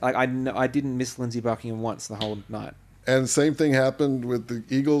 Amazing. I didn't miss Lindsey Buckingham once the whole night. And same thing happened with the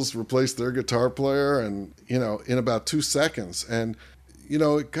Eagles, replaced their guitar player, and, in about 2 seconds. And,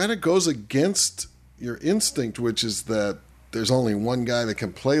 it kind of goes against your instinct, which is that there's only one guy that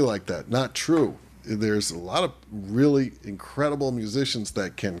can play like that. Not true. there's a lot of really incredible musicians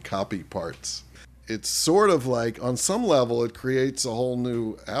that can copy parts. It's sort of like, on some level, it creates a whole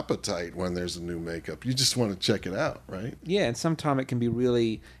new appetite when there's a new makeup. You just want to check it out, right? Yeah, and sometimes it can be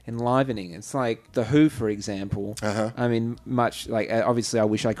really enlivening. It's like The Who, for example. I mean, much like, obviously I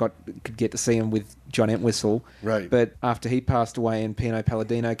wish I could get to see him with John Entwistle. Right. But after he passed away and Pino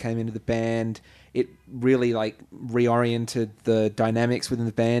Palladino came into the band, it really like reoriented the dynamics within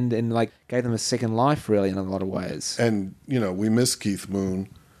the band and like gave them a second life, really, in a lot of ways. And, you know, we miss Keith Moon,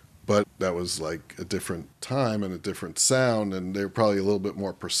 but that was like a different time and a different sound, and they're probably a little bit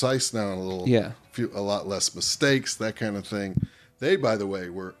more precise now, and a lot less mistakes, that kind of thing. They, by the way,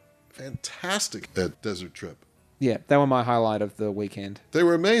 were fantastic at Desert Trip. Yeah, they were my highlight of the weekend. They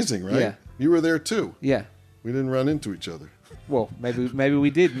were amazing, right? Yeah. You were there too. Yeah. We didn't run into each other. Well, maybe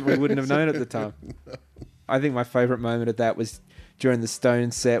we did. We wouldn't have known at the time. No. I think my favourite moment of that was during the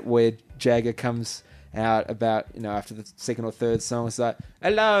Stone set where Jagger comes out about, you know, after the second or third song, it's like,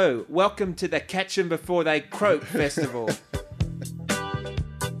 "Hello, welcome to the Catch 'Em Before They Croak Festival."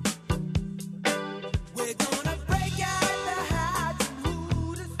 We're gonna break out the hats and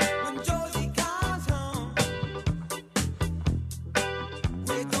hooters when Josie comes home.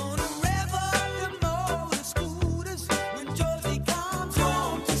 We're gonna rev up the motor scooters when Josie comes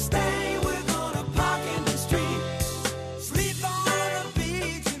home to stay. We're gonna park in the street, sleep on the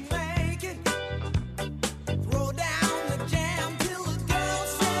beach and make it. Throw down the jam till the girls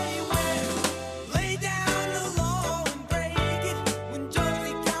say when. Lay down the law and break it when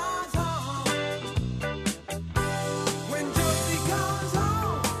Josie comes home. When Josie comes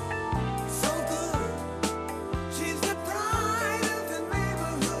home, so good. She's the pride of the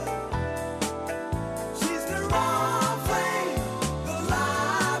neighborhood. She's the raw flame, the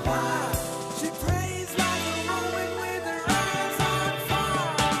live wire. She prays like a Roman with her eyes on fire.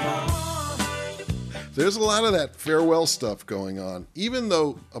 There's a lot of that farewell stuff going on, even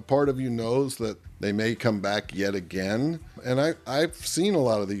though a part of you knows that they may come back yet again. And I've seen a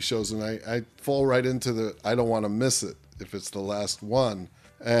lot of these shows, and I fall right into the, I don't want to miss it if it's the last one.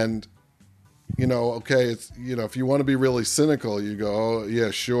 And, you know, okay, it's, you know, if you want to be really cynical, you go, oh,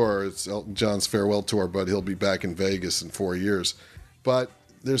 yeah, sure, it's Elton John's farewell tour, but he'll be back in Vegas in 4 years. But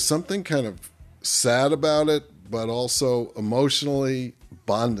there's something kind of sad about it, but also emotionally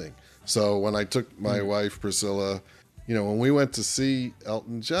bonding. So when I took my wife, Priscilla, you know, when we went to see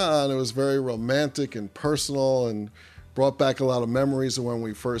Elton John, it was very romantic and personal and brought back a lot of memories of when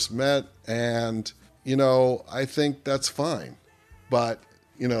we first met. And, you know, I think that's fine. But,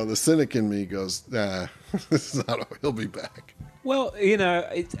 you know, the cynic in me goes, nah, this is not, he'll be back. Well, you know,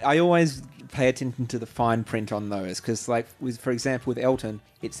 I always pay attention to the fine print on those because, like, for example, with Elton,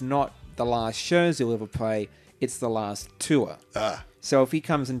 it's not the last shows he'll ever play, it's the last tour. So if he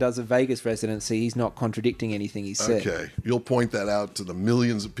comes and does a Vegas residency, he's not contradicting anything he said. Okay. You'll point that out to the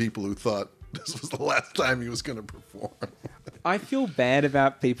millions of people who thought this was the last time he was going to perform. I feel bad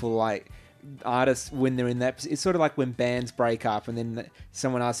about people like artists when they're in that. It's sort of like when bands break up and then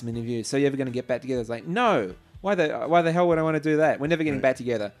someone asks them in an interview, so you ever going to get back together? It's like, no. Why the hell would I want to do that? We're never getting back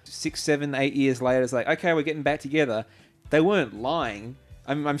together. 6, 7, 8 years later, it's like, okay, we're getting back together. They weren't lying.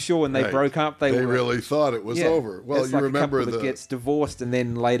 I'm sure when they broke up, they were, really thought it was over. Well, it's you like remember a couple that gets divorced and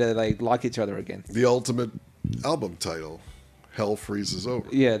then later they like each other again. the ultimate album title, Hell Freezes Over.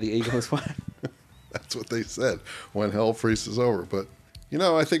 Yeah, the Eagles one. That's what they said, when hell freezes over. But, you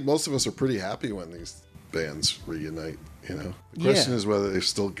know, I think most of us are pretty happy when these bands reunite, you know. The question is whether they've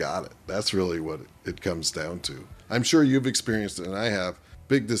still got it. That's really what it comes down to. I'm sure you've experienced it, and I have,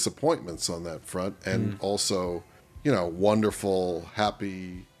 big disappointments on that front, and also, you know, wonderful,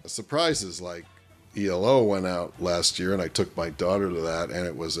 happy surprises. Like ELO went out last year, and I took my daughter to that, and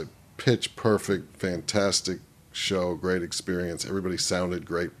it was a pitch perfect, fantastic show, great experience. Everybody sounded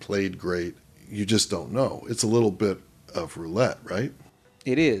great, played great. You just don't know. It's a little bit of roulette, right?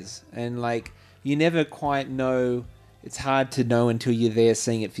 It is. And like, you never quite know. It's hard to know until you're there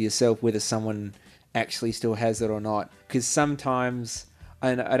seeing it for yourself whether someone actually still has it or not. Because sometimes,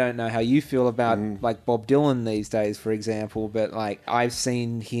 and I don't know how you feel about like Bob Dylan these days, for example, but like I've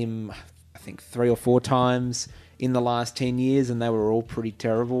seen him, I think 3 or 4 times in the last 10 years, and they were all pretty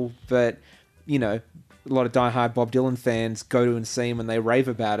terrible. But, you know, a lot of diehard Bob Dylan fans go to and see him and they rave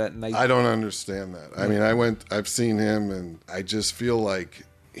about it. And I don't understand that. I mean, I've seen him, and I just feel like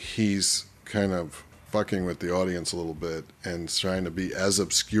he's kind of fucking with the audience a little bit and trying to be as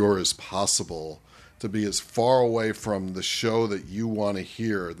obscure as possible, to be as far away from the show that you want to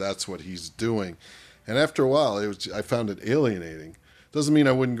hear. That's what he's doing. And after a while, I found it alienating. Doesn't mean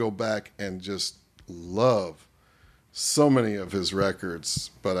I wouldn't go back and just love so many of his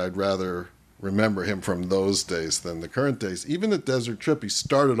records, but I'd rather remember him from those days than the current days. Even at Desert Trip, he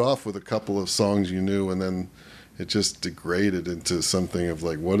started off with a couple of songs you knew, and then it just degraded into something of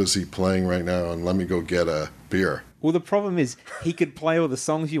like, what is he playing right now? And let me go get a beer. Well, the problem is he could play all the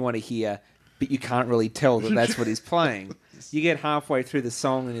songs you want to hear, but you can't really tell that that's what he's playing. You get halfway through the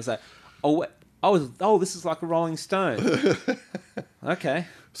song and he's like, this is like a Rolling Stone. Okay.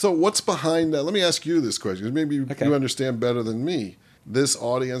 So what's behind that? Let me ask you this question, because maybe Okay. you understand better than me. This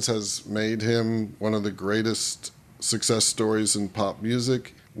audience has made him one of the greatest success stories in pop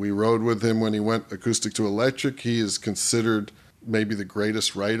music. We rode with him when he went acoustic to electric. He is considered maybe the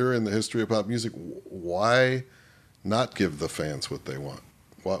greatest writer in the history of pop music. Why not give the fans what they want?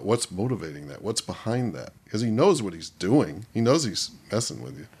 What's motivating that? What's behind that? Because he knows what he's doing. He knows he's messing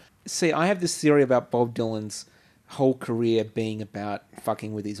with you. See, I have this theory about Bob Dylan's whole career being about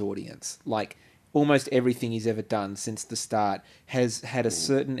fucking with his audience. Like, almost everything he's ever done since the start has had a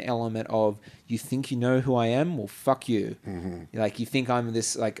certain element of, you think you know who I am? Well, fuck you. Mm-hmm. Like, you think I'm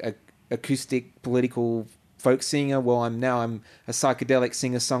this, like, acoustic political folk singer? Well, I'm a psychedelic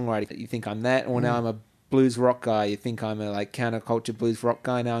singer-songwriter. You think I'm that? Or now I'm a blues rock guy. You think I'm a, like, counterculture blues rock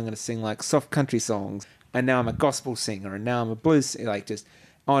guy? Now I'm going to sing, like, soft country songs. And now I'm a gospel singer. And now I'm a blues, like, just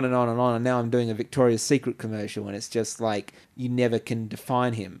on and on and on. And now I'm doing a Victoria's Secret commercial. And it's just, like, you never can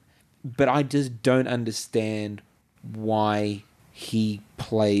define him. But I just don't understand why he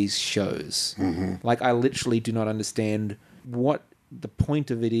plays shows. Mm-hmm. Like, I literally do not understand what the point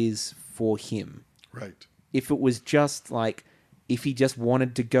of it is for him. Right. If it was just like, if he just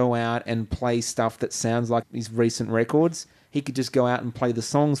wanted to go out and play stuff that sounds like his recent records, he could just go out and play the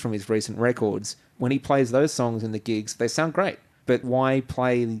songs from his recent records. When he plays those songs in the gigs, they sound great. But why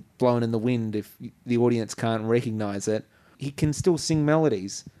play Blowin' in the Wind if the audience can't recognize it? He can still sing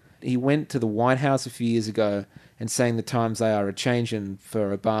melodies. He went to the White House a few years ago and sang The Times They Are A-Changin'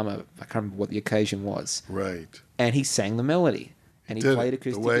 for Obama. I can't remember what the occasion was. Right. And he sang the melody. And he played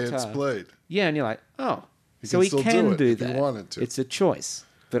acoustic guitar. The way it's played. Yeah, and you're like, oh. He So can he still can do it if that. he wanted to. It's a choice.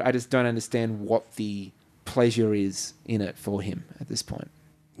 But I just don't understand what the pleasure is in it for him at this point.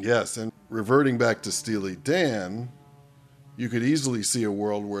 Yes, and reverting back to Steely Dan, you could easily see a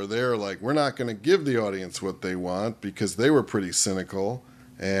world where they're like, we're not going to give the audience what they want, because they were pretty cynical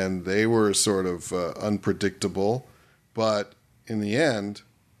and they were sort of unpredictable. But in the end,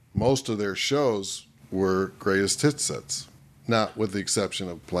 most of their shows were greatest hit sets, not with the exception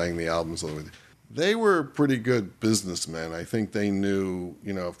of playing the albums. They were pretty good businessmen. I think they knew,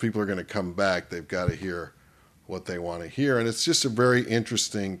 if people are going to come back, they've got to hear what they want to hear. And it's just a very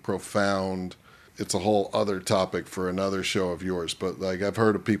interesting, profound, it's a whole other topic for another show of yours. But like, I've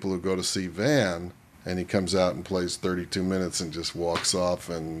heard of people who go to see Van and he comes out and plays 32 minutes and just walks off,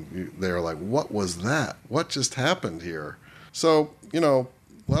 and they're like, what was that? What just happened here? So, a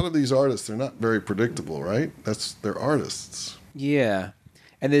lot of these artists, they're not very predictable, right? They're artists. Yeah.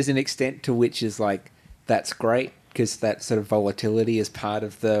 And there's an extent to which is like, that's great, because that sort of volatility is part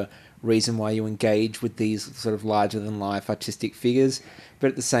of the reason why you engage with these sort of larger-than-life artistic figures. But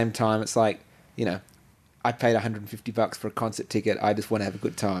at the same time, it's like, I paid $150 for a concert ticket. I just want to have a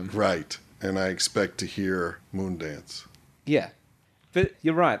good time. Right. And I expect to hear Moondance. Yeah. But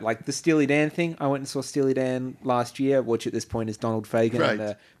you're right. Like the Steely Dan thing, I went and saw Steely Dan last year, which at this point is Donald Fagen Right. and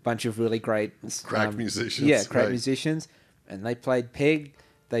a bunch of really great... Crack musicians. Yeah, crack right. musicians. And they played Peg.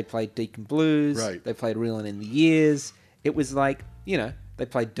 They played Deacon Blues. Right. They played Reelin' in the Years. It was like, they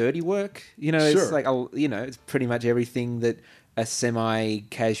played Dirty Work. It's Sure. like, it's pretty much everything that a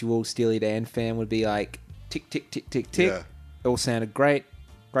semi-casual Steely Dan fan would be like, tick, tick, tick, tick, tick. Yeah. It all sounded great.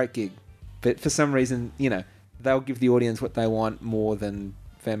 Great gig. But for some reason, they'll give the audience what they want more than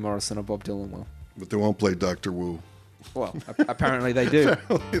Van Morrison or Bob Dylan will. But they won't play Dr. Wu. Well, apparently they do.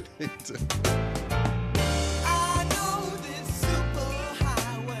 Apparently they do. I know this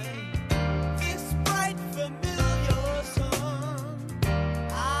superhighway, this bright familiar sun.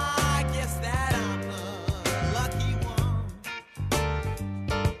 I guess that I'm the lucky one.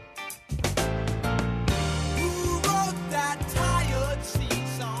 Who wrote that tired sea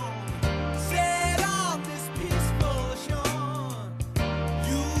song? Said on this peaceful shore,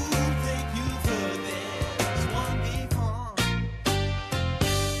 you think you've heard this one before.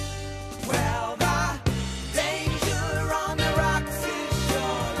 Well,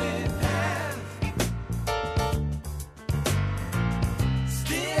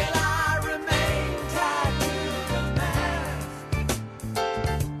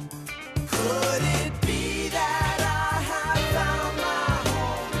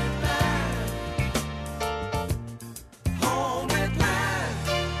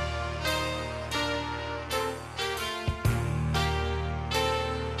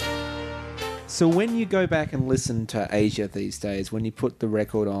 So when you go back and listen to Asia these days, when you put the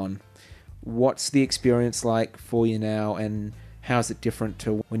record on, what's the experience like for you now, and how's it different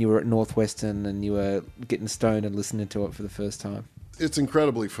to when you were at Northwestern and you were getting stoned and listening to it for the first time? It's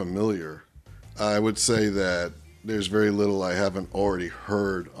incredibly familiar. I would say that there's very little I haven't already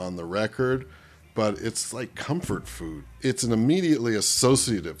heard on the record, but it's like comfort food. It's an immediately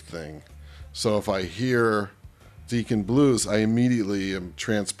associative thing. So if I hear Deacon Blues, I immediately am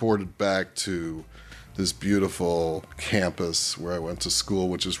transported back to this beautiful campus where I went to school,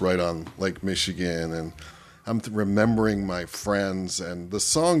 which is right on Lake Michigan, and I'm remembering my friends, and the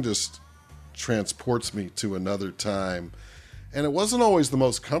song just transports me to another time. And it wasn't always the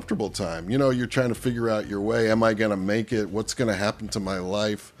most comfortable time. You know, you're trying to figure out your way. Am I going to make it? What's going to happen to my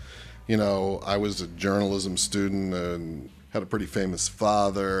life? You know, I was a journalism student and had a pretty famous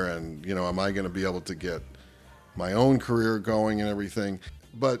father, and, you know, am I going to be able to get my own career going and everything?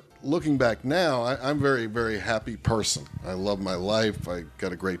 But looking back now, I'm a very, very happy person. I love my life. I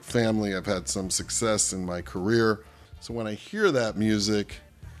got a great family. I've had some success in my career. So when I hear that music,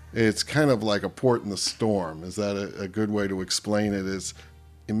 it's kind of like a port in the storm. Is that a good way to explain it? It's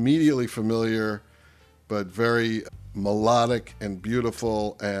immediately familiar, but very melodic and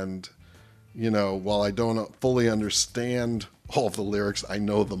beautiful. And, you know, while I don't fully understand all of the lyrics, I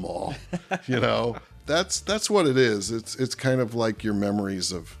know them all, you know. That's what it is. It's kind of like your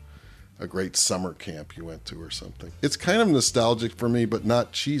memories of a great summer camp you went to or something. It's kind of nostalgic for me, but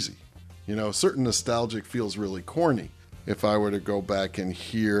not cheesy. You know, certain nostalgic feels really corny. If I were to go back and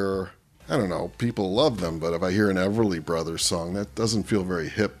hear, I don't know, people love them, but if I hear an Everly Brothers song, that doesn't feel very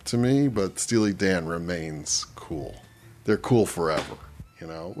hip to me, but Steely Dan remains cool. They're cool forever, you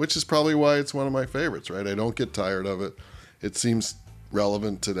know, which is probably why it's one of my favorites, right? I don't get tired of it. It seems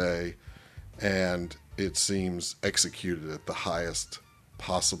relevant today, and it seems executed at the highest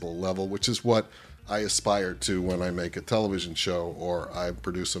possible level, which is what I aspire to when I make a television show or I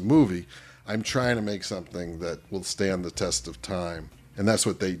produce a movie. I'm trying to make something that will stand the test of time, and that's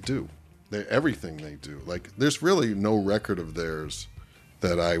what they do. Everything they do. Like, there's really no record of theirs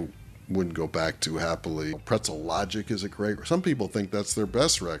that I wouldn't go back to happily. Pretzel Logic is a great... Some people think that's their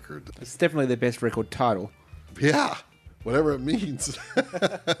best record. It's definitely their best record title. Yeah, whatever it means.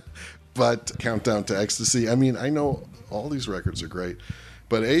 But Countdown to Ecstasy, I mean, I know all these records are great,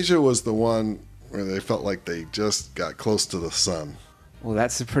 but Asia was the one where they felt like they just got close to the sun. Well,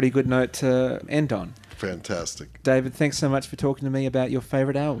 that's a pretty good note to end on. Fantastic. David, thanks so much for talking to me about your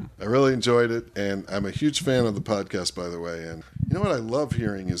favorite album. I really enjoyed it, and I'm a huge fan of the podcast, by the way. And you know what I love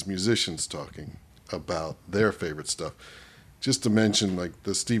hearing is musicians talking about their favorite stuff. Just to mention, like,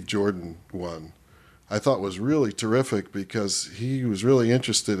 the Steve Jordan one, I thought was really terrific because he was really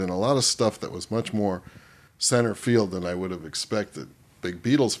interested in a lot of stuff that was much more center field than I would have expected. Big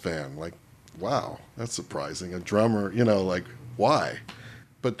Beatles fan, like, wow, that's surprising. A drummer, you know, like, why?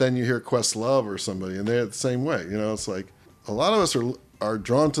 But then you hear Questlove or somebody, and they're the same way. You know, it's like a lot of us are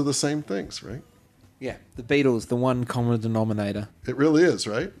drawn to the same things, right? Yeah, the Beatles, the one common denominator. It really is,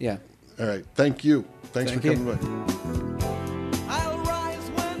 right? Yeah. All right. Thank you. Thanks Thank for coming you. by. I'll rise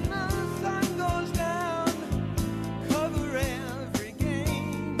when the sun goes down, cover every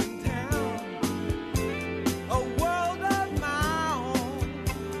game in town, a world of my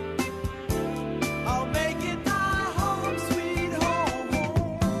own. I'll make it my home, sweet home.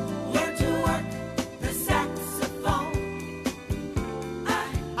 Learn to work the saxophone.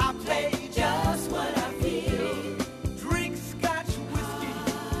 I play just what I feel. Drink Scotch whiskey.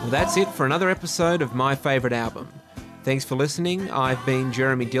 Well, that's it for another episode of My Favourite Album. Thanks for listening. I've been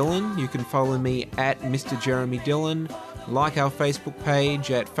Jeremy Dillon. You can follow me at Mr. Jeremy Dillon. Like our Facebook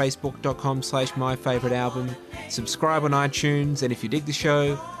page at facebook.com/myfavoritealbum. Subscribe on iTunes, and if you dig the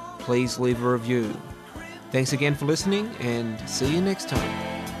show, please leave a review. Thanks again for listening, and see you next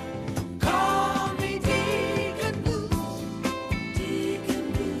time.